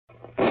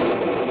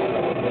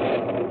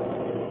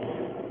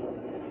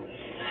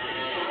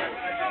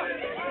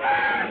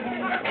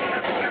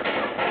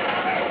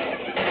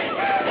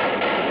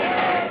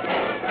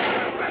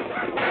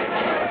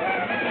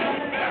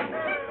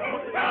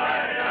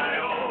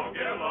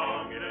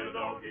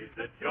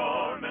It's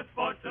your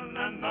misfortune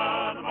and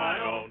none of my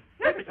own.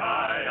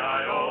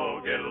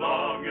 Yippee-ki-yi-o, get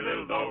along, you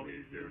little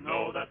doggies. You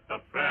know that the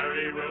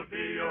prairie will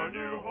be your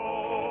new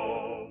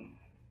home.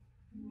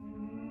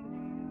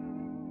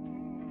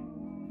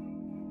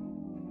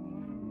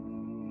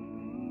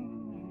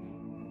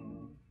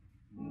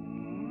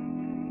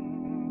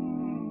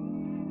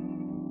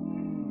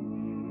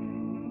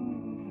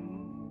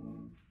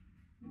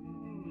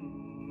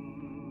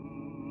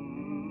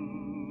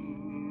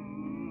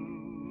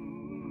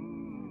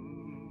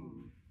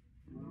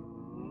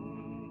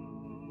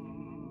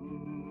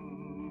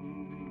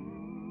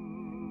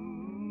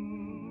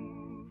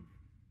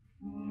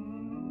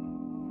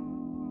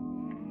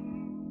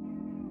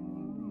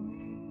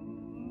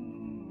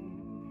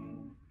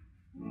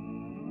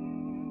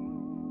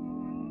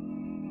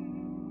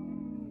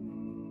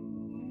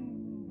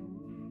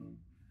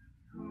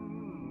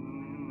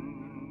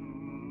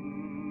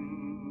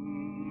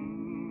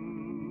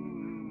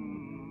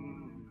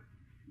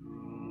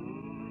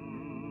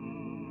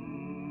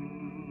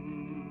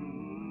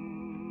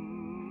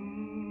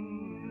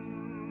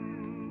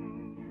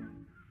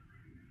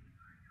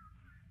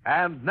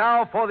 And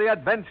now for the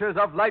adventures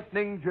of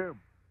Lightning Jim.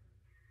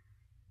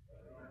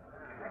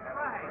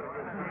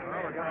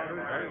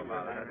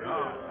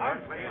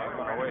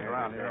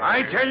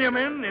 I tell you,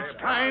 men, it's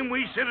time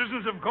we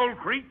citizens of Gold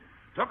Creek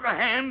took a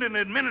hand in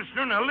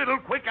administering a little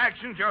quick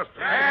action justice.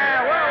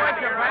 Yeah, we're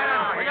with you,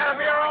 Brennan. We gotta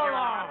be our own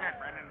law.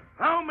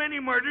 How many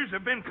murders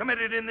have been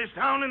committed in this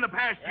town in the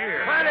past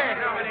year? Plenty of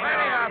them.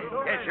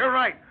 Yes, you're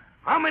right.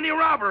 How many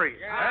robberies?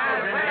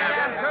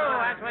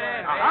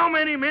 How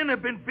many men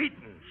have been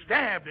beaten,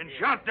 stabbed, and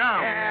shot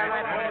down?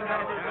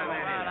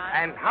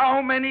 And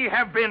how many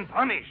have been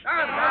punished?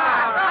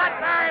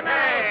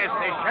 Yes,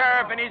 the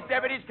sheriff and his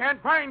deputies can't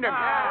find him.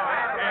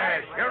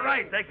 Yes, you're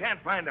right. They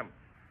can't find him.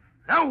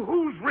 Now,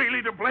 who's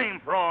really to blame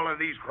for all of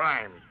these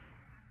crimes?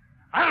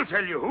 I'll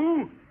tell you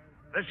who.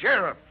 The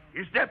sheriff,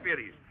 his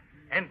deputies,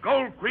 and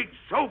Gold Creek's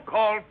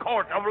so-called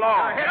court of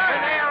law. Hit the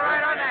nail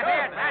right on the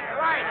head. That's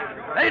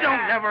right. They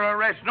don't never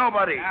arrest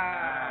nobody.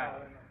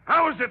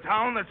 How is a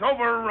town that's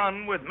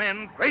overrun with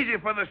men crazy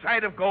for the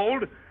sight of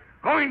gold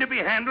going to be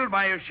handled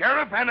by a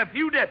sheriff and a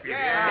few deputies?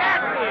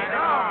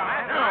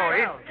 No,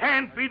 it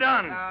can't be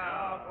done.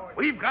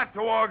 We've got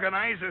to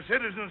organize a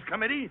citizens'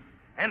 committee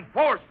and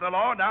force the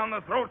law down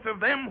the throats of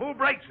them who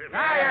breaks it.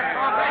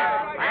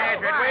 Yes,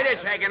 but wait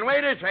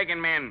a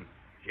second, men.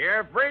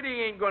 Sheriff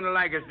Brady ain't going to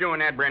like us doing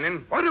that,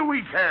 Brennan. What do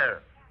we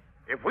care?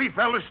 If we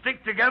fellas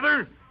stick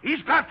together,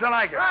 he's got to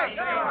like it.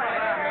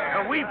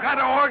 Now, we've got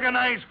to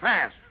organize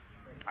fast.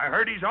 I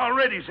heard he's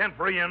already sent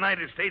for a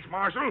United States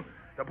Marshal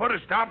to put a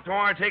stop to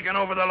our taking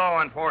over the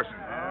law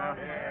enforcement.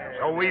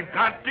 So we've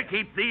got to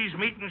keep these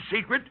meetings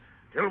secret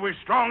till we're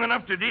strong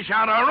enough to dish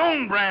out our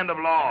own brand of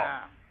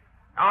law.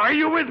 Are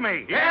you with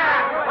me?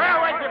 Yeah,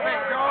 we're with you,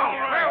 Big Joe.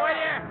 We're with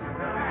you.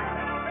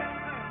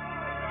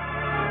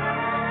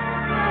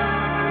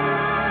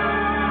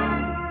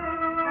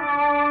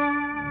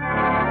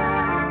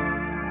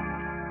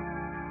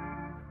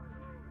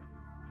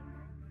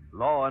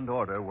 Law and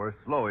order were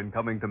slow in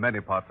coming to many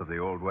parts of the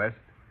Old West.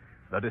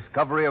 The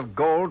discovery of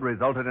gold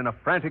resulted in a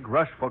frantic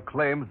rush for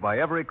claims by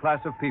every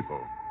class of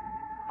people.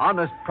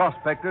 Honest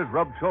prospectors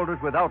rubbed shoulders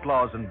with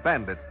outlaws and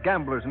bandits,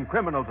 gamblers and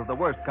criminals of the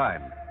worst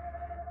kind.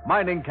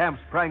 Mining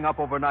camps sprang up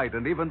overnight,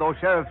 and even though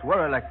sheriffs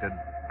were elected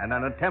and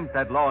an attempt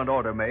at law and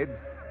order made,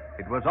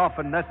 it was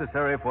often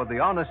necessary for the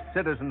honest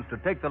citizens to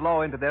take the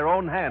law into their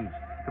own hands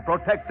to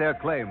protect their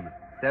claims,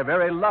 their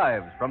very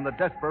lives, from the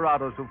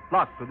desperados who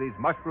flocked to these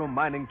mushroom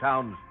mining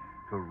towns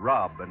to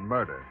rob and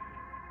murder.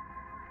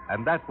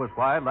 And that was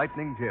why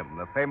Lightning Jim,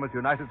 the famous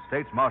United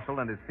States Marshal,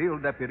 and his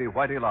field deputy,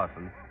 Whitey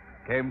Lawson,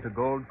 came to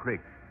Gold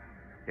Creek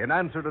in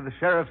answer to the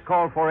sheriff's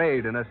call for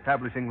aid in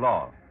establishing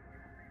law.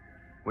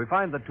 We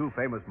find the two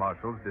famous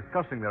marshals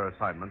discussing their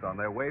assignment on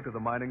their way to the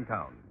mining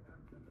town.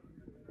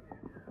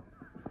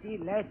 See,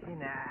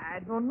 Latin, I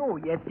don't know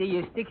yet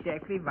just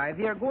exactly why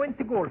we are going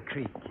to Gold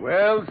Creek.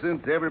 Well,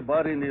 since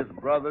everybody and his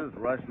brothers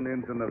rushing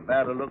into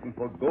Nevada looking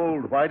for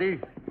gold, Whitey,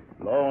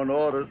 law and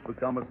order's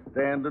become a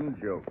standing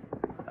joke.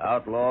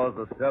 Outlaws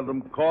are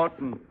seldom caught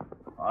and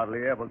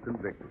hardly ever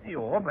convicted.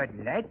 Oh, but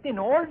Latin,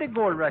 all the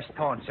gold rush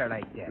towns are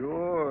like that.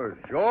 Sure.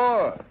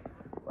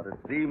 But it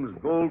seems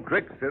Gold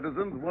Creek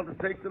citizens want to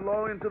take the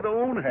law into their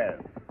own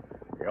hands.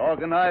 They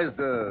organized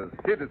a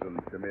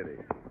citizens committee.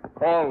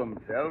 Call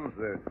themselves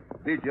the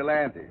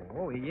Vigilantes.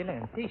 Oh,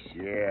 Vigilantes?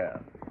 Yeah.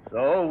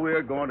 So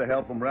we're going to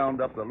help them round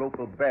up the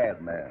local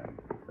bad man,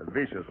 a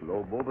vicious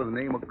lobo by the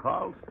name of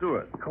Carl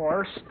Stewart.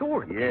 Carl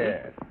Stewart?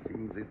 Yeah.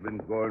 Seems he's been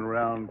going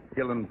around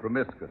killing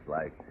promiscuous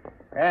like.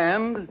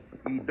 And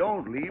he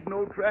don't leave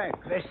no tracks.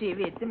 Well, see,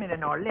 wait a minute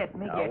now. Let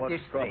me get what's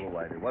this trouble,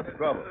 straight. Whitey? What's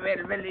trouble? Well,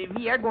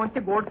 we are going to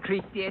Gold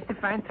Creek there to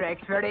find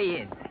tracks where they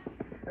end.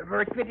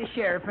 Work with the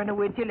sheriff and the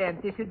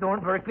vigilantes who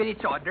don't work with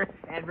each other,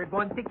 and we're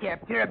going to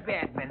capture a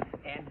bad man.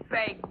 And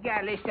by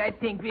golly, I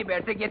think we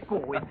better get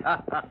going.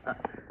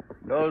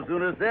 No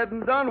sooner said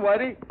than done,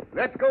 Whitey.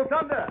 Let's go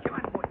thunder. Come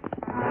on, boy.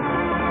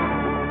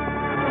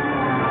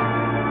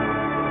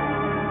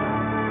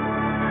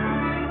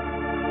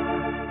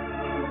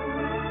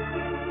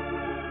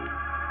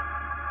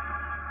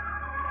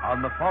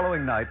 On the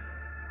following night,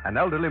 an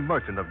elderly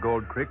merchant of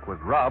Gold Creek was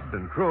robbed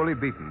and cruelly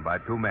beaten by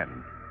two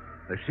men.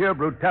 The sheer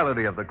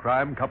brutality of the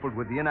crime, coupled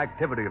with the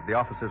inactivity of the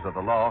officers of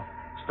the law,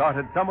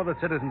 started some of the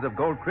citizens of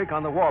Gold Creek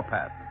on the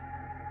warpath.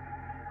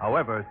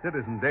 However,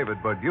 citizen David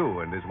Burdew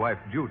and his wife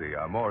Judy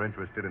are more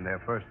interested in their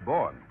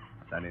firstborn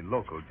than in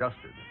local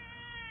justice.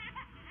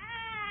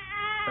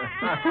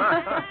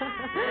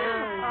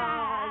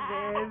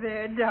 Oh,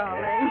 there,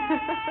 darling.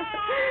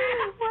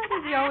 Why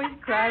does he always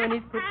cry when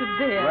he's put to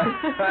bed?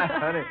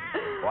 Honey,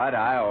 why do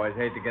I always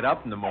hate to get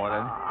up in the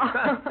morning?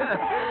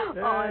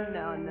 Oh,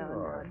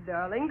 no,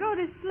 darling. Go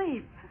to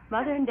sleep.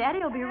 Mother and Daddy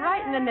will be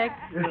right in the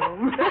next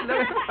room. Look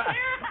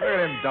at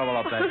him double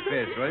up that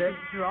fist, will you?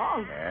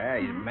 Drunk. Yeah,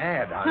 he's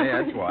mad, honey,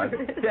 that's what.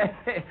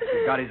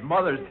 He's got his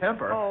mother's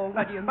temper. Oh,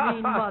 what do you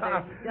mean,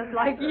 Mother? Just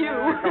like you.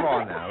 Come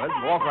on now, let's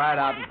walk right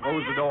out and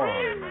close the door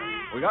on him.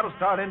 We got to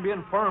start in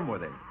being firm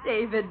with him.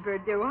 David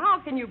Burdew, how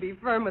can you be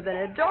firm with an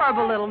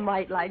adorable little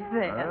mite like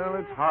that? Well,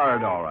 it's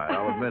hard, all right,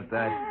 I'll admit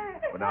that.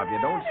 But now, if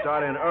you don't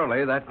start in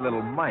early, that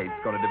little mite's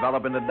going to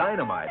develop into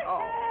dynamite.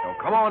 Oh. So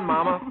come on,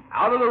 Mama.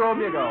 Out of the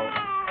room you go.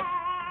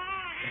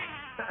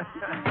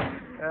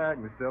 I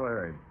can still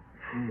hear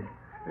him.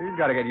 He's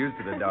got to get used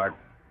to the dark.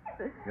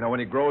 You know, when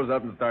he grows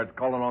up and starts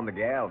calling on the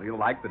gals, he'll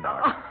like the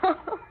dark.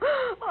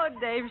 Oh,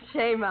 Dave,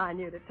 shame on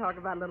you to talk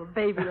about a little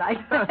baby like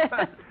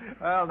that.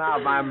 Well, now,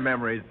 if my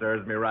memory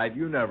serves me right,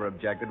 you never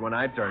objected when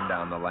I turned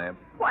down the lamp.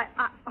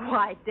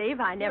 Why, Dave,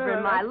 I never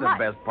in my That's life.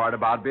 the best part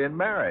about being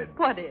married.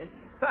 What is?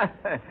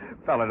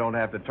 Fella don't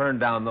have to turn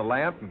down the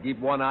lamp and keep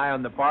one eye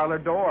on the parlor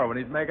door when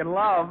he's making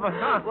love.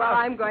 Well,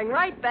 I'm going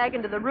right back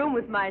into the room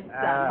with my son.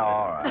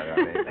 All right,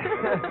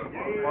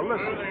 honey. Well,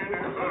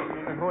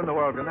 listen. Who in the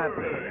world can that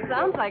be?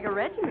 Sounds like a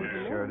regiment to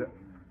me. Sure do.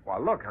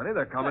 Well, look, honey,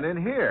 they're coming in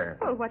here.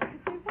 Well, what did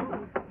they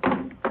want?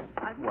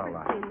 I've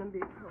never seen them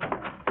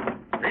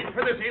before. Reach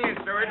for the ceiling,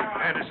 Stewart.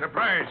 And a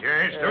surprise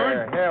here, eh,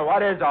 Stewart? Here,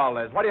 what is all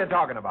this? What are you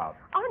talking about?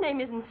 Our name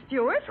isn't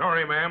Stewart.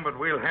 Sorry, ma'am, but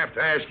we'll have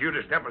to ask you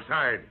to step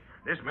aside.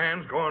 This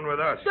man's going with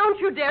us. Don't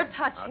you dare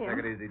touch Now, him.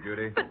 take it easy,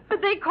 Judy.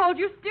 But they called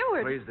you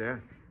Stewart. Please, dear.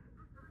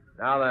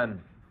 Now then,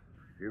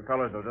 you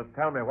fellas will just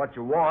tell me what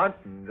you want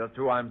and just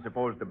who I'm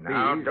supposed to be.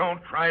 Now,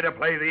 don't try to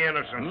play the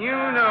innocent. You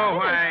know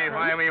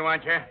why we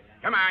want you.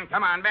 Come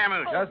on,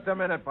 vamoose. Just a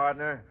minute,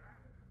 partner.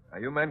 Now,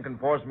 you men can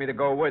force me to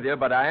go with you,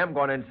 but I am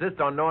going to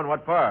insist on knowing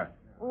what for.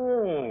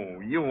 Oh,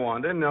 you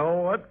want to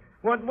know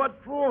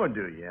what for,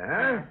 do you,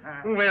 huh?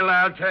 Well,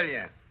 I'll tell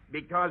you.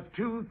 Because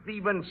two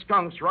thieving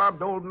skunks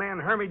robbed old man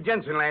Hermie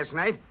Jensen last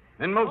night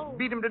and most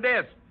beat him to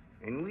death.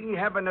 And we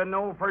happen to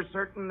know for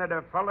certain that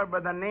a fellow by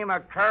the name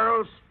of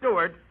Carl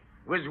Stewart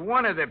was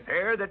one of the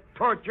pair that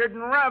tortured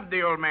and robbed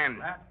the old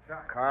man.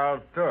 Carl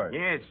Stewart?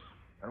 Yes,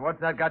 And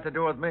what's that got to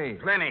do with me?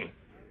 plenty.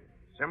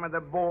 Some of the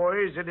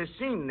boys that have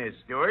seen this,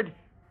 Stewart,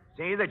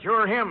 say that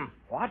you're him.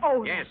 What?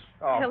 Oh, Yes.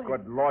 Oh, Kill him.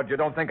 good Lord, you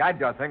don't think I'd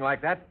do a thing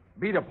like that?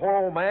 Beat a poor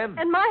old man?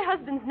 And my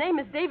husband's name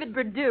is David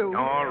Burdew.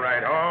 All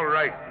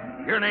right.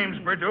 Your name's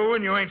Burdew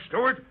and you ain't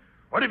Stewart.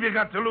 What have you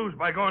got to lose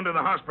by going to the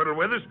hospital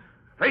with us,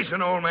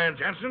 facing old man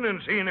Jensen and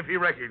seeing if he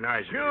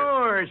recognizes you?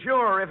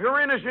 Sure. If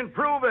you're innocent,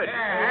 prove it.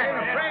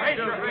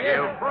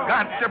 You've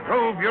got to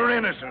prove you're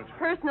innocent.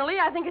 Personally,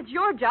 I think it's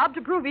your job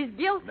to prove he's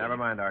guilty. Never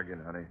mind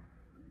arguing, honey.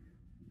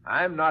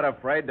 I'm not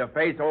afraid to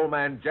face old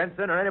man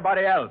Jensen or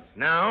anybody else.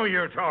 Now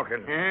you're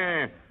talking.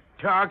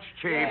 Talk's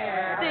cheap.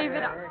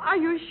 David, are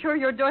you sure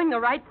you're doing the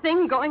right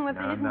thing going with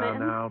these men?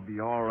 Now, I'll be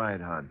all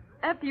right, hon.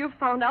 After you've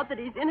found out that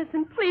he's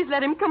innocent, please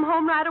let him come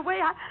home right away.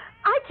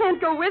 I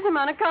can't go with him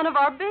on account of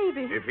our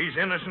baby. If he's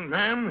innocent,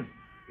 ma'am,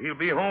 he'll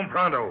be home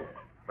pronto.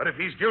 But if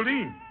he's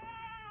guilty,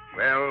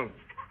 well,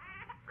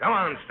 come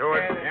on,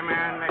 Stewart. Come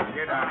on, let's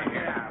get out of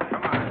here.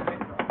 Come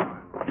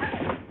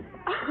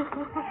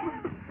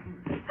on.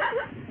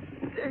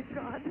 Dear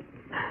God,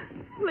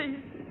 please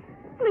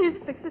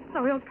fix it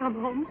so he'll come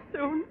home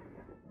soon.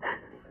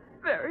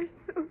 Very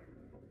soon.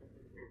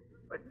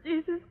 For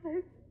Jesus'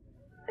 sake,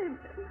 amen.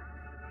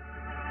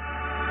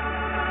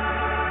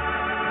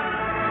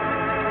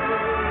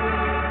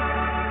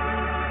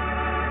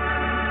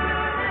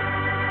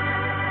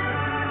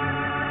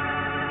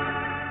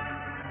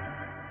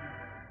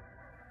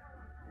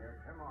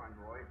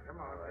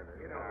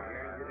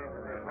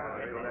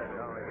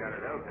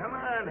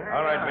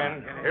 All right,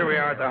 men. Here we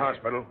are at the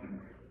hospital.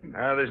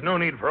 There's no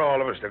need for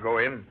all of us to go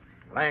in.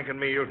 Lank and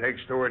me, you'll take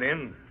Stewart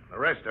in. The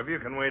rest of you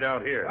can wait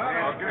out here.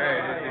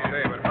 Okay, just you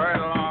say, but hurry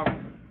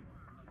along.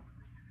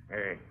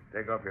 Hey,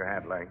 take off your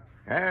hat, Lank.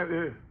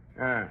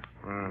 Yeah,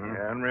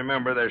 and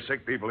remember, there's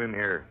sick people in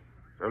here.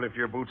 So lift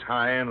your boots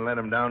high and let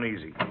them down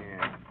easy.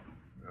 Yeah.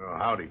 Oh,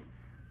 howdy.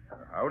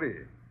 Howdy.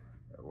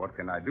 What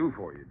can I do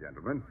for you,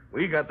 gentlemen?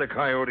 We got the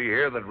coyote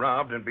here that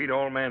robbed and beat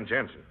old man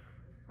Jensen.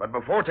 But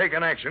before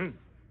taking action,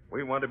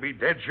 we want to be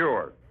dead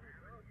sure.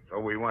 So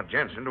we want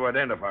Jensen to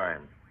identify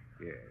him.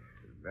 Yes,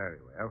 very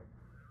well.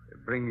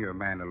 Bring your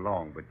man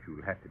along, but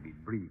you'll have to be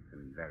brief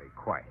and very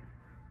quiet.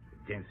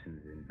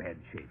 Jensen's in bad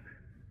shape.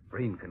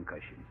 Brain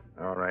concussion.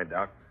 All right,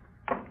 Doc.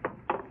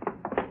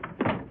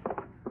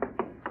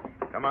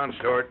 Come on,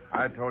 Stewart.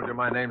 I told you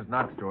my name's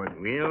not Stewart.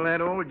 We'll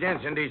let old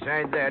Jensen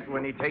decide that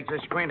when he takes a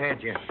squint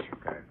at you.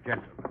 Okay,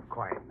 gentlemen,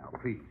 quiet now,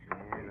 please. Yes,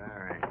 all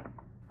right.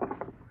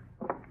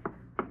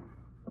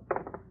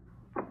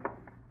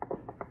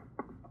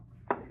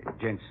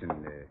 Jensen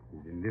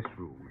is in this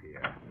room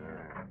here.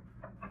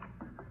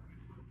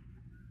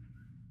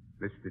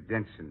 Mr.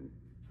 Jensen.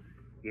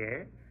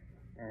 Yes?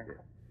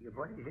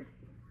 What is it?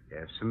 There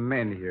are some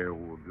men here who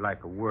would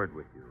like a word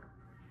with you.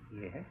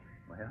 Yes?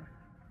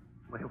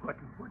 Well,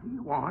 what do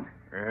you want?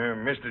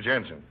 Mr.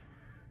 Jensen,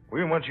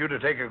 we want you to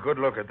take a good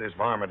look at this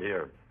varmint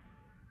here.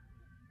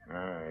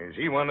 Is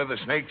he one of the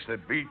snakes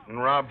that beat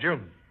and robbed you?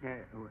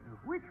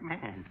 Which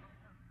man?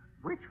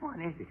 Which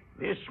one is it?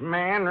 This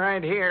man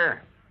right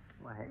here.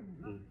 Why,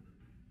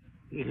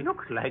 he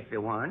looks like the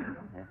one.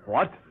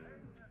 What?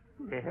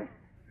 Yes.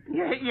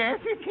 Yes,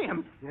 it's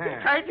him. Yeah.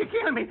 He tried to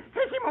kill me.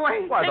 Take him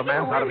away. Why, the Take him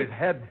man's out of away. his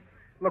head.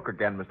 Look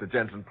again, Mr.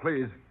 Jensen,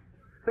 please.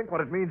 Think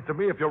what it means to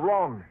me if you're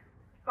wrong.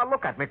 Now,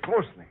 look at me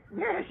closely.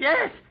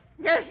 Yes,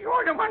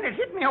 you're the one that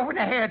hit me over the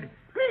head.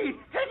 Please,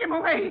 take him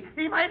away.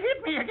 He might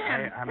hit me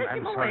again. I'm Take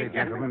him sorry, away,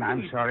 gentlemen.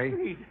 I'm please, sorry.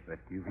 please. But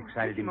you've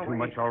excited Take him him too away.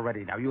 much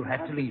already. Now, you'll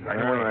have to leave right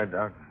All away. right,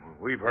 Doc.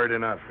 We've heard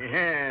enough.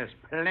 Yes,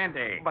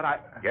 plenty. But I...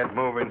 Get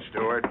moving,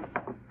 Stewart.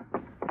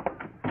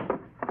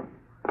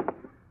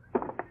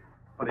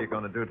 What are you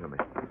going to do to me?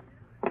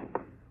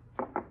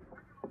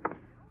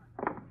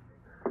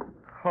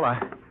 Well,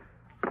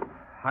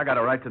 I got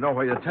a right to know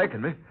where you're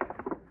taking me.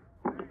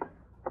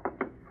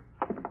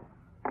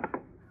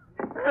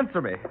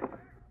 Answer me.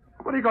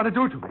 What are you going to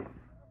do to me?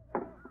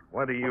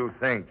 What do you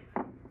think?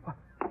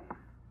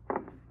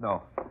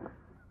 No.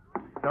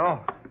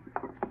 No,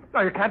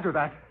 you can't do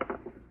that.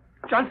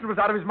 Johnson was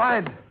out of his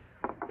mind.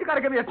 You got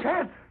to give me a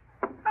chance.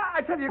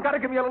 I tell you got to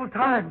give me a little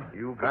time.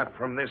 You got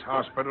from this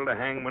hospital to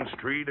Hangman's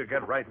Tree to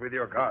get right with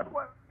your God.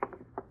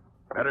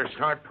 Better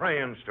start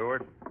praying,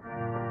 Stewart.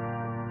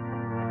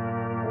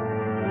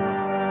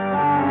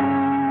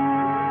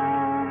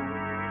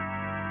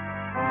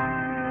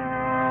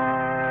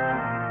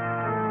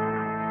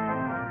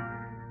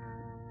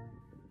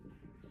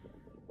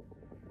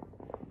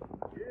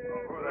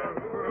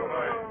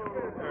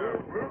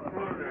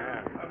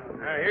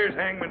 Here's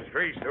Hangman's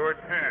Tree, Stewart.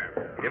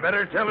 You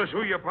better tell us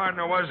who your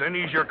partner was and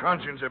ease your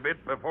conscience a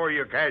bit before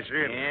you cash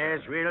in.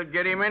 Yes, we'll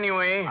get him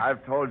anyway.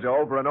 I've told you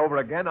over and over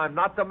again, I'm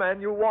not the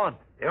man you want.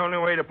 The only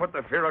way to put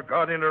the fear of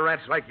God into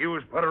rats like you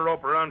is put a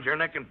rope around your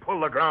neck and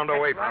pull the ground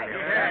away from you.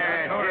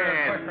 Yes.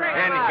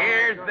 And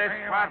here's the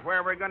spot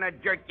where we're going to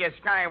jerk you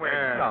skyward.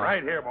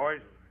 Right here,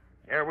 boys.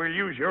 Here, we'll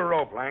use your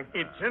rope, Lank.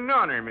 It's an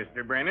honor,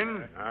 Mr.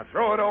 Brennan. Now,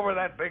 throw it over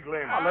that big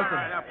limb. Now,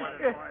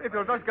 listen, if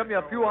you'll just give me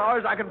a few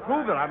hours, I can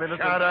prove that I'm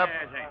innocent. Shut up.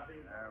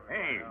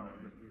 Hey,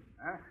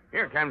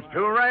 here comes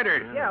two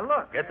riders. Yeah,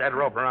 look. Get that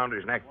rope around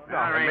his neck. No.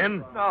 And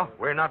men, No.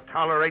 we're not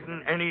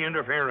tolerating any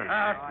interference.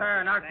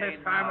 Sir, not this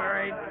time, all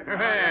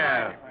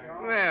right.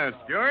 Well,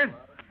 Stuart,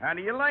 how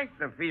do you like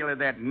the feel of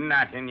that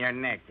knot in your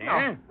neck, eh? No,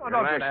 Your don't do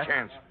last that.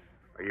 chance.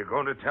 Are you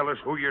going to tell us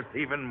who your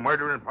thieving,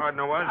 murdering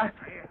partner was?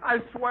 I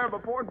swear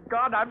before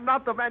God, I'm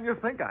not the man you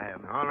think I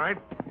am. All right.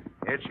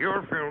 It's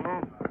your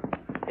funeral.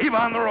 Heave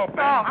on the rope,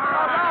 man.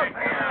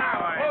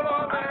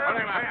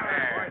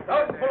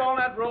 Don't pull on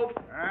that rope.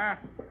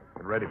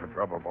 Get ready for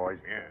trouble, boys.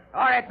 Yeah.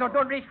 All right, no,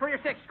 don't reach for your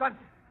six guns.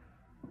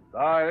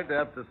 Sorry to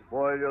have to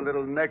spoil your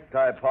little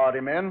necktie party,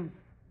 men.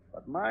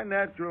 But my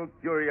natural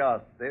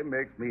curiosity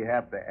makes me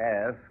have to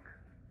ask,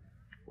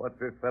 what's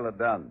this fella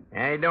done?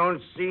 I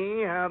don't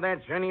see how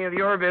that's any of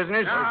your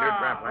business. Where's your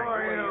trap,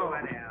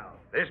 Lank?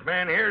 This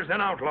man here's an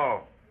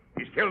outlaw.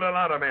 He's killed a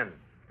lot of men.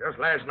 Just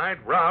last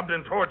night, robbed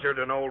and tortured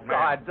an old man.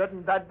 No, I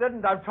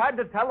didn't. I've tried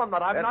to tell him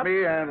that I'm Let not...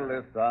 me handle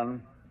this,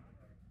 son.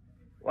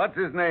 What's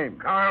his name?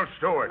 Carl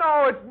Stewart.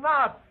 No, it's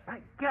not. By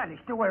golly,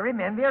 it's the very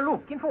man we're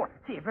looking for.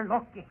 See if we're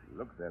lucky.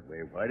 Looks that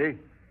way, Whitey.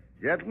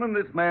 Gentlemen,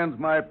 this man's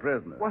my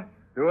prisoner. What?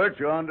 Stewart,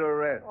 you're under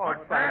arrest. Oh,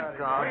 thank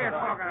God.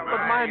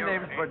 But my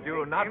name's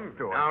Purdue, not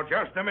Stewart. Now,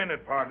 just a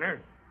minute,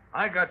 partner.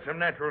 I got some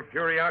natural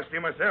curiosity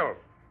myself.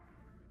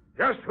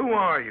 Just who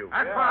are you?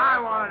 That's what I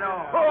want to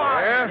know. Who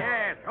are you?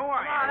 Yes, who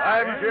are you?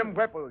 I'm Jim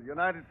Whipple,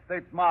 United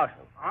States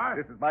Marshal.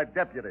 This is my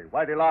deputy,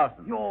 Whitey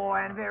Larson. Yo,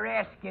 and we're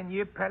asking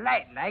you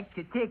polite-like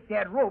to take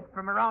that rope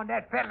from around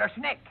that fella's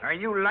neck. Are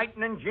you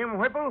Lightning Jim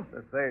Whipple?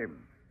 The same.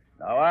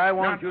 Now, I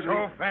want Not you to...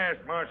 so fast,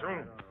 Marshal.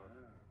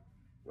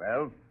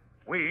 Well,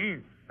 We,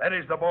 that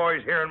is the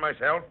boys here and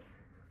myself,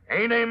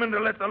 ain't aiming to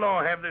let the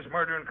law have this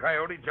murdering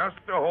coyote just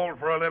to hold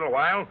for a little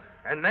while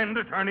and then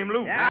to turn him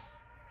loose.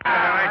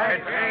 I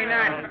should say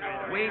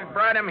not. We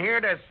brought him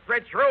here to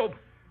stretch rope.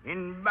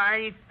 And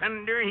by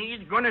thunder, he's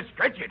going to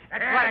stretch it.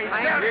 That's right,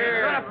 Clam. He's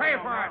Here. going to pay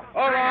for it.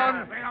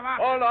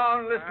 hold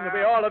on, listen to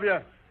me, all of you.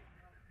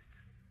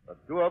 The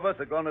two of us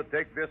are going to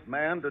take this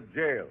man to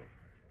jail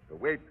to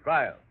wait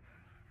trial.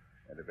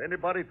 And if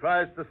anybody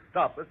tries to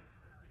stop us,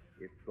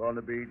 it's going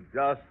to be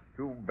just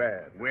too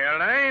bad.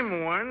 Well,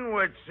 I'm one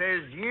which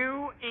says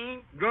you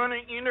ain't going to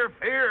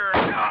interfere.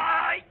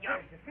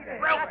 You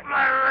broke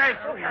my wrist.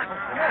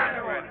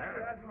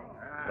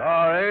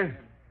 Sorry.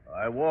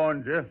 I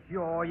warned you.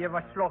 Jo, you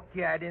was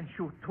lucky I didn't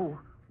shoot too.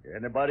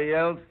 Anybody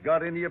else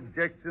got any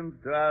objections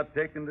to our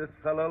taking this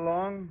fellow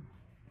along?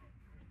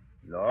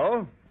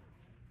 No?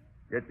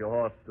 Get your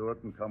horse,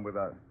 Stewart, and come with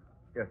us.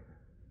 Yes,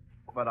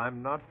 sir. But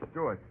I'm not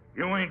Stewart.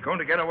 You ain't going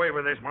to get away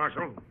with this,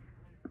 Marshal.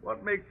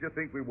 What makes you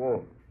think we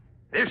won't?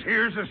 This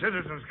here's the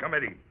Citizens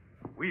Committee.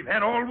 We've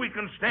had all we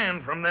can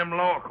stand from them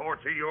law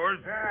courts of yours.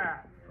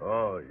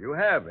 Oh, you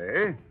have,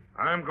 eh?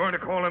 I'm going to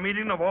call a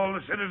meeting of all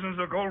the citizens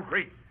of Gold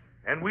Creek,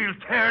 and we'll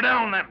tear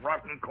down that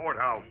rotten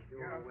courthouse.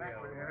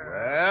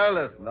 Well,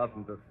 there's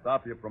nothing to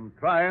stop you from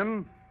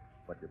trying,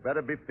 but you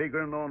better be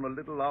figuring on a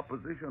little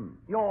opposition.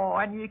 Jo,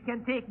 and you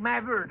can take my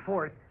word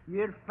for it.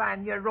 You'll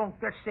find your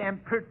Uncle Sam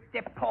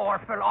pretty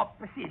powerful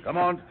opposition. Come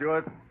on,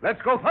 Stewart.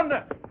 Let's go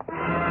thunder.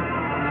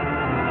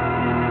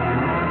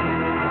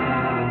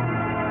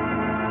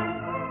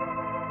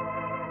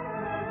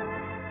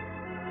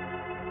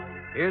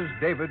 Is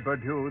David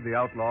Perdue the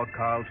outlaw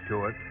Carl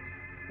Stewart?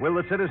 Will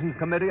the Citizens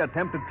Committee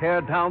attempt to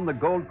tear down the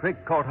Gold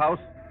Creek Courthouse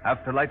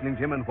after Lightning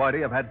Jim and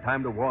Whitey have had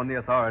time to warn the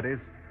authorities?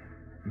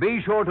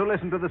 Be sure to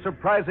listen to the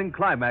surprising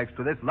climax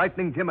to this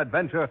Lightning Jim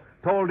adventure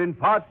told in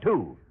Part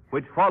 2,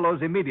 which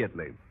follows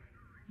immediately.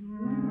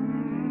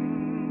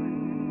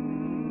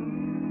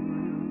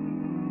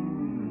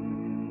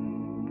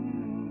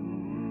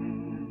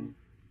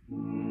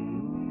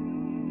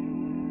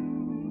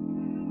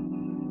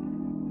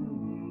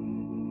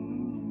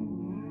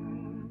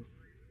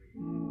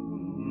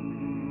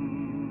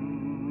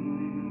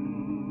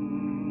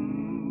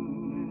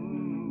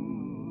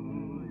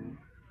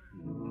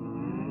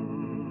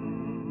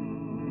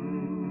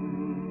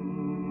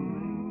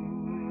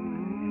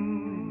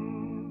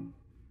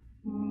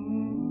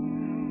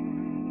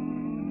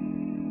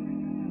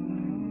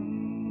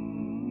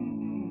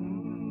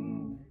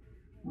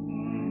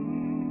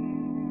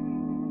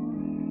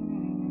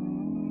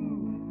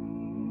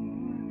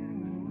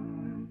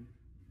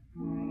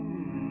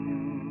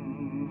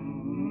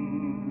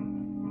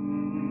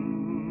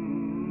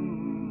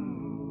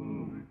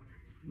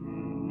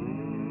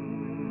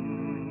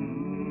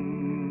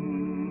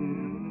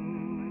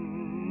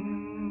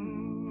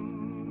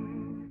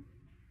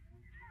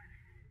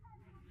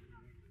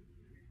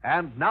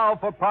 And now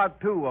for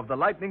Part 2 of the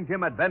Lightning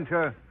Jim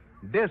adventure,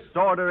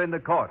 Disorder in the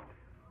Court.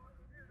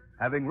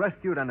 Having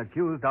rescued an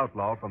accused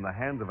outlaw from the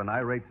hands of an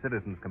irate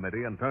Citizens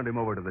Committee and turned him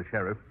over to the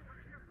sheriff,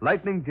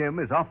 Lightning Jim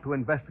is off to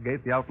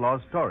investigate the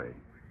outlaw's story,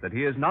 that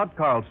he is not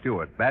Carl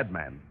Stewart, bad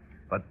man,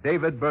 but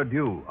David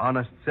Perdue,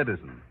 honest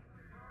citizen.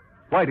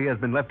 Whitey has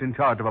been left in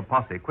charge of a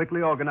posse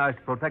quickly organized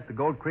to protect the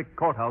Gold Creek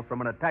Courthouse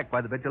from an attack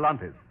by the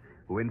vigilantes,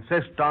 who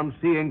insist on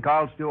seeing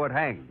Carl Stewart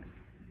hanged.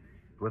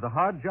 It was a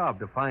hard job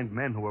to find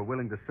men who were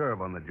willing to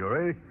serve on the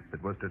jury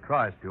that was to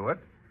try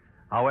Stewart.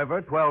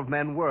 However, 12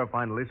 men were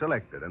finally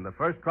selected, and the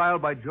first trial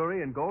by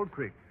jury in Gold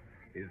Creek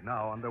is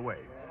now underway.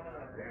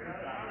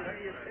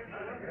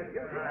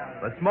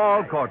 The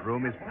small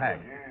courtroom is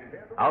packed.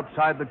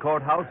 Outside the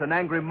courthouse, an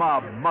angry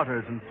mob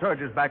mutters and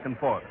surges back and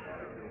forth.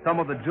 Some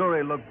of the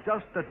jury look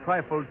just a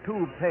trifle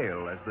too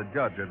pale as the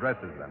judge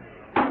addresses them.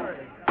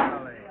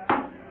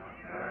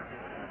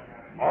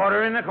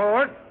 Order in the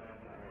court.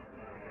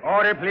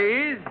 Order,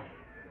 please.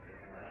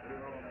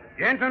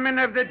 Gentlemen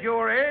of the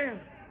jury,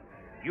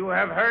 you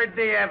have heard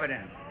the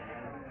evidence.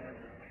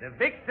 The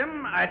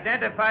victim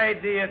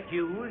identified the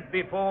accused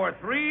before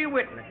 3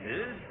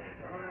 witnesses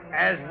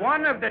as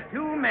one of the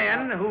 2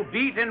 men who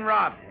beat and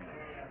robbed him.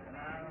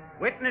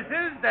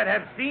 Witnesses that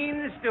have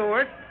seen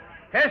Stewart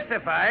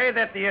testify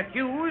that the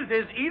accused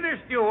is either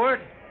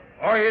Stewart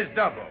or his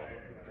double.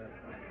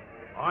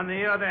 On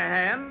the other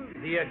hand,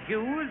 the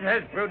accused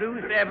has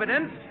produced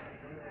evidence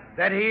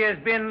that he has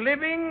been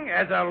living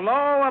as a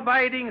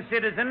law-abiding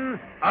citizen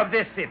of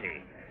this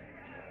city.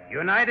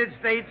 United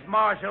States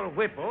Marshal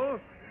Whipple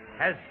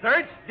has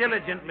searched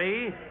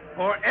diligently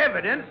for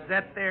evidence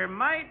that there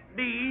might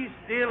be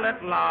still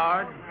at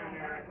large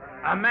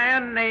a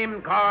man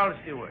named Carl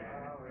Stewart.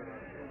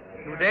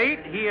 To date,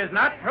 he has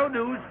not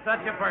produced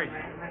such a person.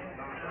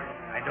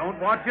 I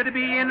don't want you to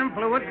be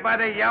influenced by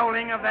the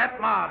yowling of that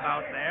mob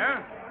out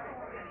there.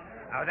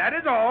 Now, that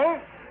is all.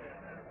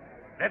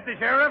 Let the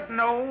sheriff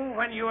know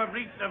when you have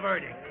reached a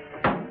verdict.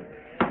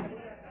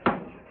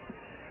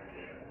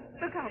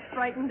 Look how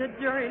frightened the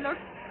jury looks.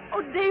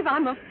 Oh, Dave,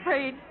 I'm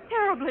afraid.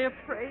 Terribly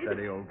afraid.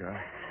 Steady, old girl.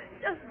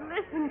 Just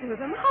listen to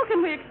them. How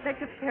can we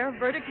expect a fair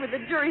verdict with the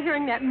jury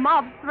hearing that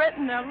mob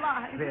threaten their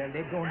lives? Well,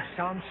 they don't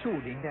sound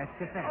soothing, that's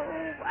the fact.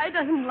 Oh, why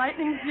doesn't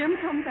Lightning Jim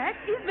come back?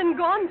 He's been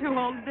gone 2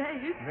 whole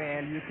days.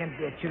 Well, you can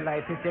bet your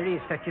life if there is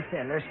such a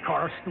fella as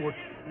Carl Stewart,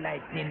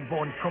 Lightning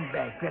won't come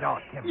back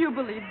without him. You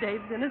believe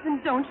Dave's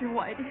innocent, don't you,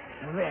 Whitey?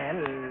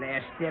 Well,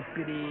 as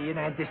Deputy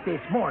United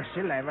States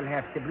Marshal, I will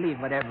have to believe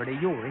whatever the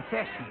jury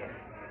says here.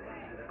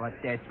 But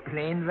that's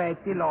plain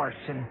Whitey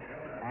Larson.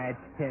 I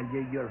tell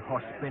you, your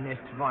husband is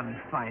one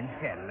fine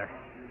feller.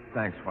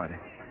 Thanks, Whitey.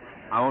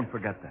 I won't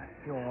forget that.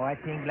 Oh, I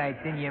think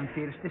Lightning Jim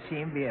feels the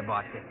same way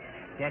about it.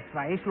 That's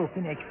why he's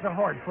looking extra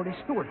hard for the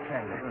Stewart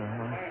fella.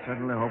 I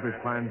certainly hope he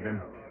finds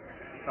him.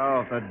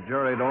 Oh, if the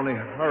jury'd only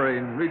hurry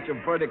and reach a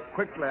verdict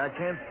quickly. I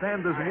can't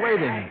stand this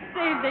waiting.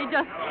 Dave, they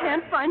just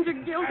can't find you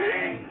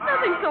guilty.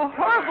 Nothing so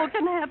horrible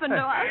can happen to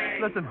us.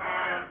 Listen,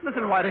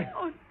 Whitey.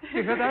 Oh,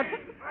 You hear that?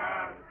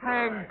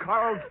 Hang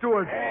Carl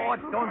Stewart. Oh,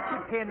 don't you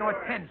pay no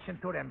attention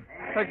to them.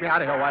 Take me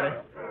out of here, Whitey.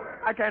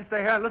 I can't stay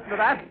here and listen to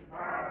that.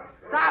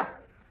 Stop!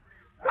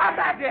 Stop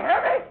that, you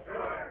hear me?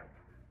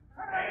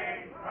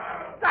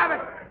 Stop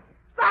it!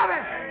 Stop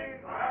it!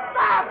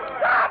 Stop!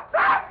 Stop!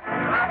 Stop!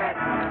 Stop it!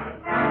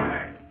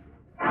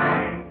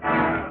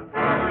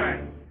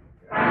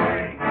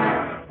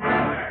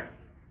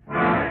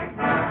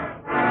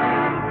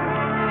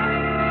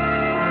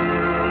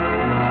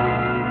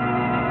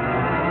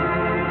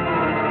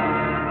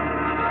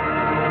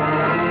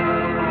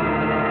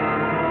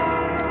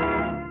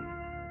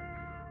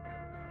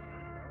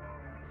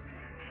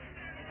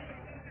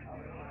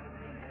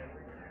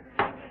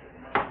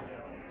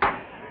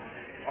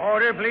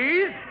 Order,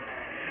 please.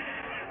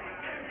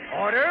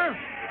 Order.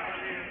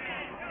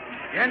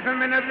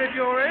 Gentlemen of the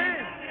jury,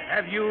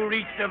 have you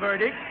reached a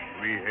verdict?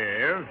 We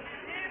have.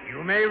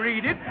 You may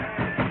read it.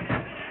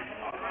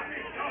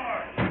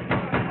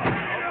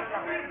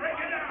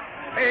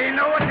 Pay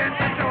no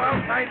attention to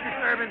outside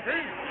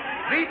disturbances.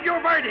 Read your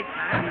verdict,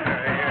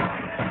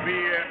 man. We,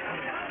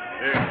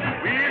 the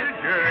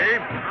jury,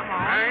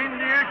 find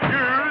the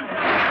accused.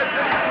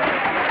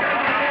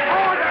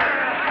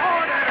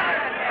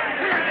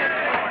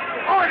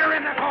 Order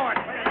in the court!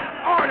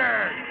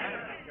 Order!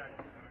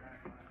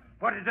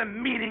 What is the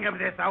meaning of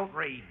this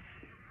outrage?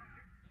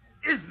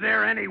 Is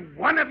there any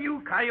one of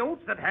you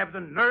coyotes that have the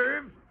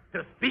nerve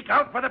to speak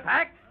out for the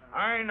pact?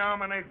 I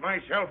nominate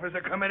myself as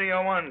a committee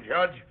of one,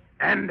 Judge.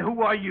 And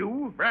who are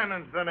you?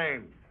 Brannon's the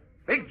name.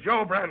 Big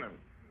Joe Brannon.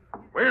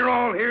 We're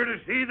all here to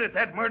see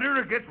that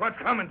murderer gets what's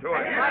coming to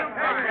us.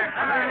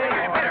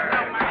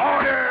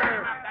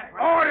 Order!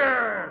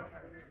 Order!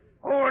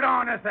 Hold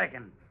on a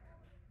second.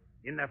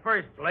 In the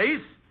first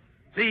place,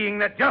 seeing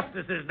that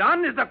justice is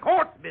done is the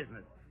court's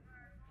business.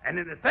 And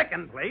in the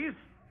second place,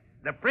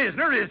 the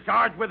prisoner is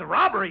charged with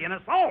robbery and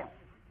assault,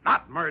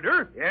 not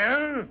murder.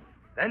 Yeah?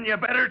 Then you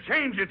better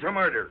change it to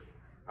murder.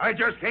 I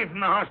just came from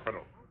the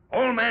hospital.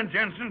 Old man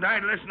Jensen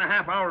died less than a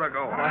half hour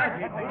ago. That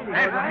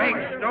makes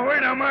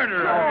Stewart a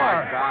murderer. Oh,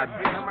 my God.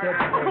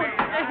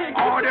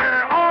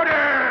 Order!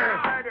 Order!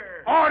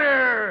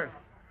 Order!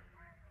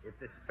 If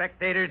the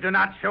spectators do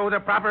not show the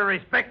proper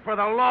respect for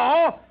the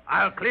law,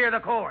 I'll clear the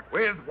court.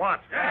 With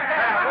what?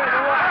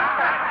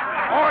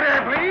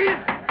 Order, please.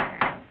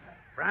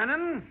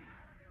 Brannon,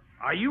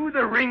 are you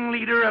the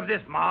ringleader of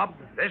this mob?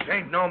 This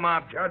ain't no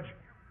mob, Judge.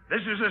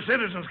 This is a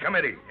citizens'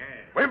 committee.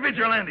 We're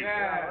vigilantes.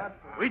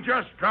 We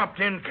just dropped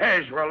in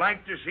casual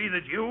like to see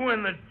that you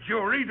and the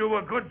jury do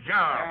a good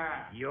job.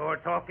 You're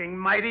talking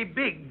mighty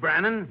big,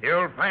 Brannon.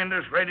 You'll find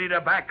us ready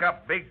to back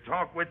up big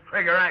talk with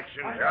trigger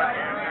action, Judge. What's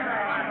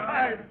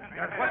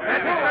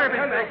that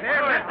disturbance back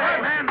there? Let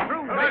that man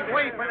through. Make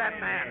way for that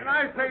man. Can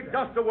I say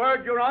just a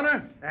word, Your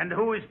Honor? And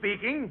who is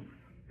speaking?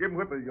 Jim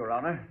Whipple, Your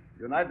Honor,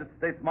 United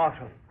States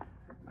Marshal.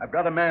 I've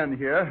got a man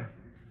here,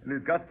 and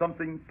he's got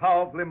something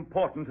powerfully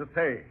important to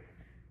say.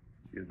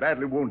 He's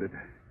badly wounded.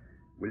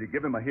 Will you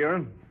give him a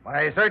hearing?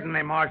 Why,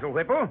 certainly, Marshal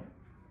Whipple.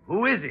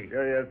 Who is he?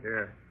 Here he is.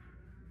 Here.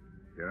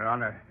 Your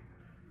Honor,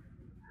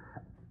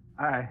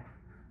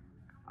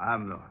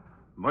 I'm the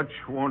much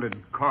wanted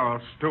Carl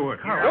Stewart.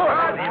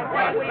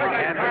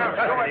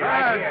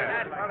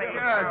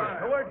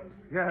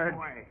 Judge,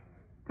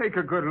 take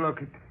a good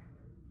look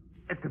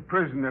at the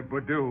prisoner,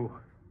 Badu.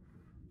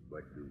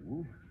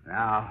 Badu?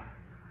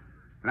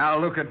 Now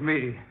look at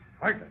me.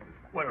 Great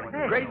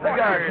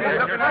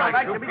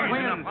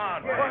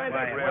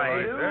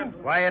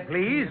Quiet,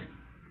 please.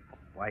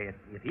 Quiet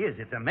it is.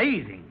 It's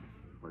amazing.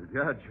 Well,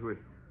 Judge,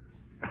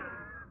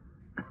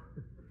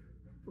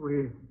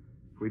 we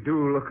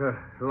do look a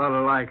lot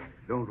alike,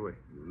 don't we?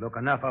 You look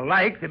enough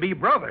alike to be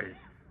brothers.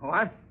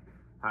 What?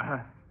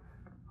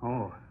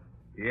 Oh,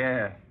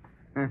 yeah.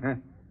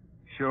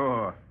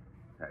 Sure.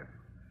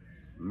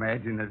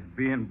 Imagine us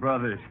being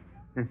brothers.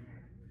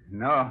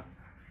 No,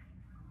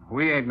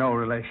 we ain't no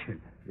relation.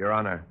 Your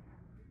Honor,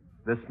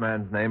 this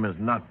man's name is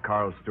not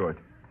Carl Stewart.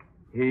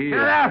 He...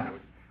 Shut up!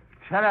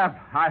 Shut up.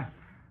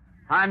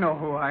 I know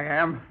who I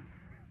am.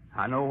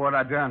 I know what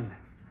I done.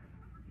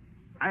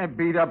 I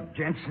beat up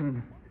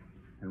Jensen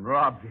and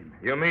robbed him.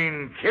 You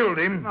mean killed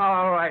him?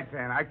 All right,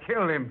 then. I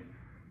killed him.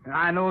 And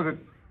I know that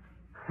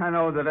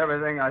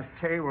everything I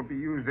say will be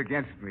used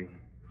against me.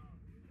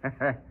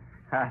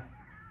 I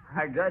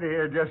got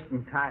here just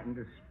in time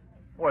to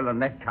spoil a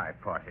necktie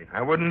party.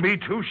 I wouldn't be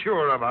too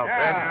sure about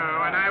that.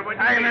 No, and I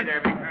wouldn't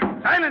either,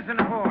 because... Silence in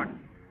the court.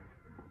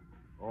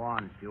 Go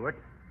on, Stewart.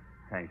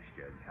 Thanks,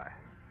 Judge.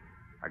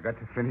 I got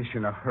to finish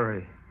in a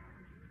hurry.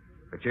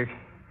 But you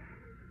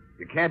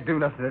can't do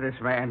nothing to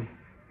this man.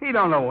 He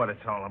don't know what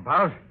it's all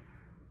about.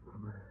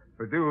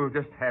 Perdue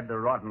just had the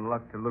rotten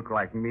luck to look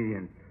like me,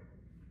 and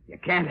you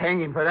can't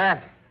hang him for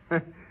that.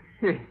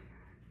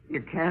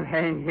 You can't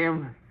hang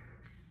him.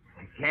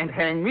 You can't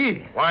hang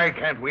me. Why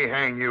can't we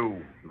hang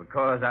you?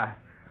 Because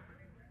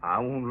I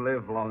won't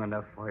live long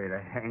enough for you to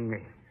hang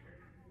me.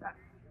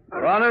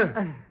 Your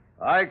Honor,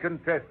 I can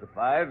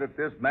testify that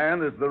this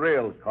man is the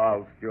real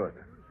Carl Stewart.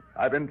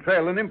 I've been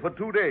trailing him for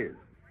 2 days.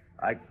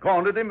 I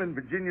cornered him in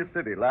Virginia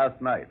City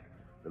last night.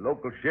 The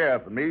local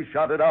sheriff and me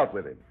shot it out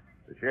with him.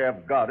 The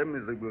sheriff got him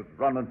as he was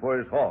running for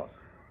his horse.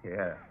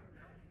 Yeah.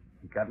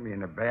 He got me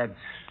in a bad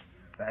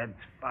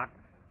spot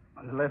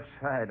on the left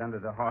side under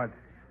the heart.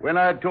 When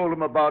I told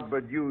him about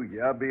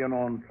Bedulia being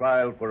on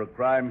trial for a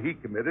crime he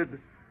committed,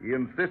 he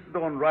insisted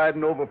on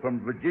riding over from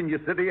Virginia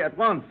City at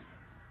once.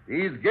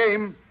 He's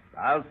game,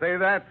 I'll say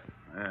that.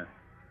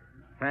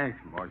 Thanks,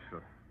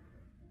 Marshal.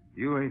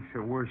 You ain't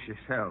so worse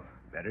yourself.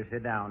 Better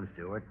sit down,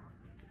 Stewart.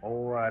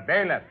 Oh,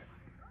 bailiff,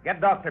 get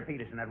Dr.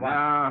 Peterson at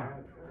once.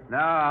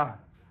 No.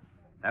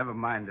 Never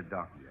mind the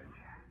doctor,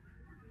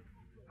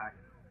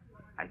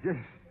 Judge.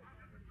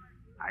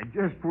 I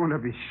just want to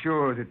be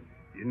sure that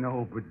you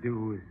know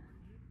Badu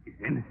is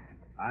innocent.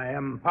 I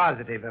am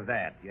positive of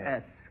that,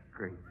 yes. That's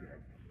great,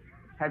 Judge.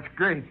 That's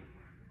great.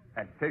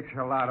 That takes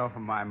a lot off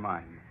of my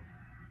mind.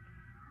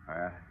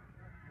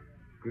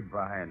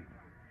 Goodbye and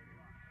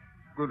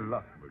good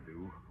luck,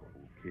 Badu,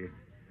 old kid.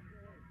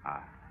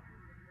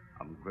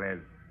 I'm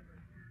glad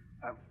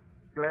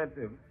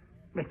to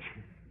meet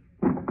you.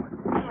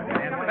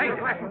 Hey,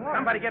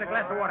 somebody get a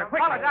glass of water,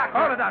 quick. Call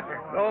the doctor.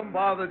 Don't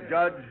bother,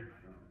 Judge.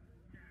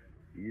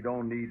 He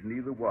don't need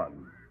neither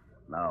one.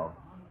 Now.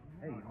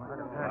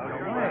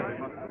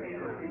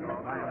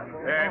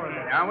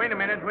 Now, wait a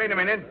minute.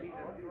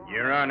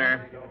 Your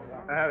Honor.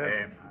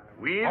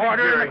 We the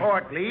Order jury... in the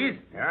court, please.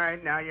 All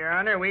right, now, Your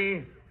Honor,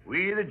 we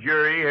the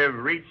jury have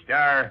reached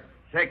our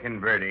second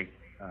verdict.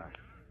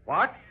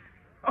 What?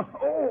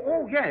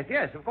 Oh,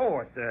 yes, of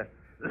course.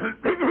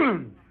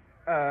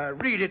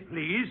 Read it,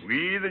 please.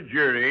 We, the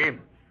jury,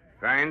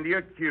 find the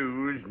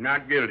accused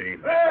not guilty.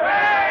 Now,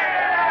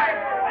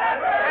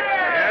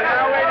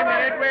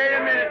 wait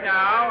a minute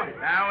now.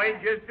 Now,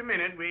 wait just a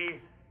minute. We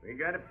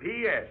got a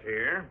P.S.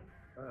 here.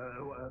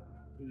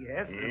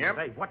 P.S.? Yep.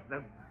 Say, what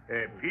the...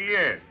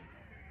 P.S.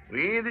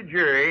 We, the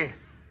jury,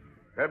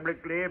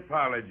 publicly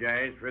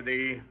apologize for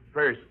the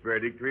first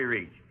verdict we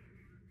reached.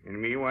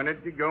 And we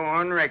wanted to go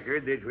on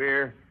record that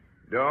we're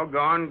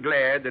doggone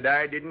glad that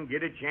I didn't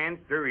get a chance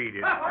to read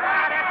it.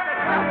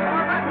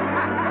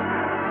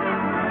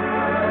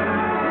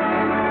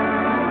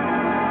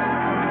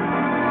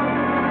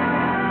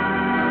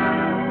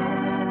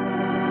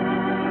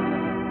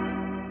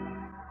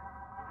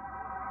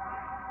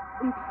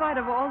 In spite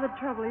of all the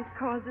trouble he's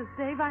caused us,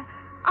 Dave,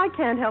 I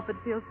can't help but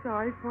feel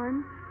sorry for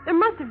him. There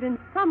must have been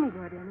some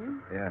good in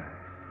him. Yeah.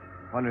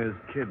 One of his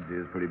kids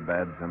is pretty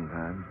bad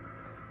sometimes.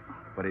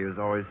 But he was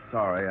always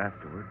sorry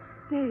afterwards.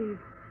 Dave,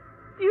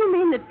 do you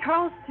mean that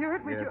Carl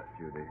Stewart was Yes,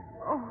 Judy.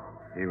 Oh.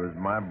 He was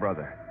my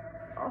brother.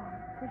 Oh.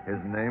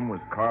 His name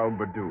was Carl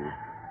Badu.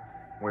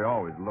 We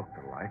always looked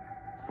alike.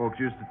 Folks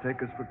used to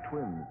take us for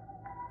twins.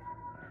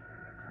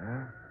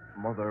 Yeah,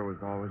 Mother was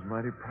always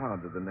mighty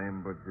proud of the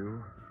name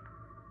Badu.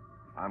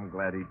 I'm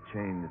glad he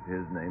changed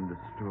his name to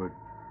Stewart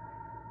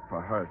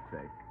for her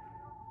sake.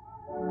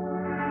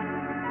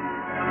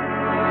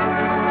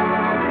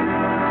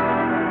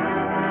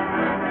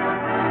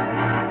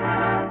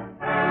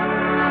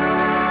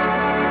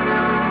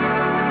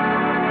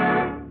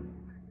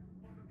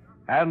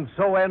 And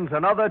so ends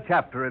another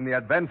chapter in the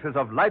adventures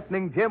of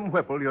Lightning Jim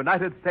Whipple,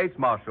 United States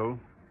Marshal,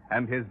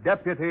 and his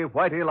deputy,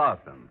 Whitey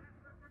Larson.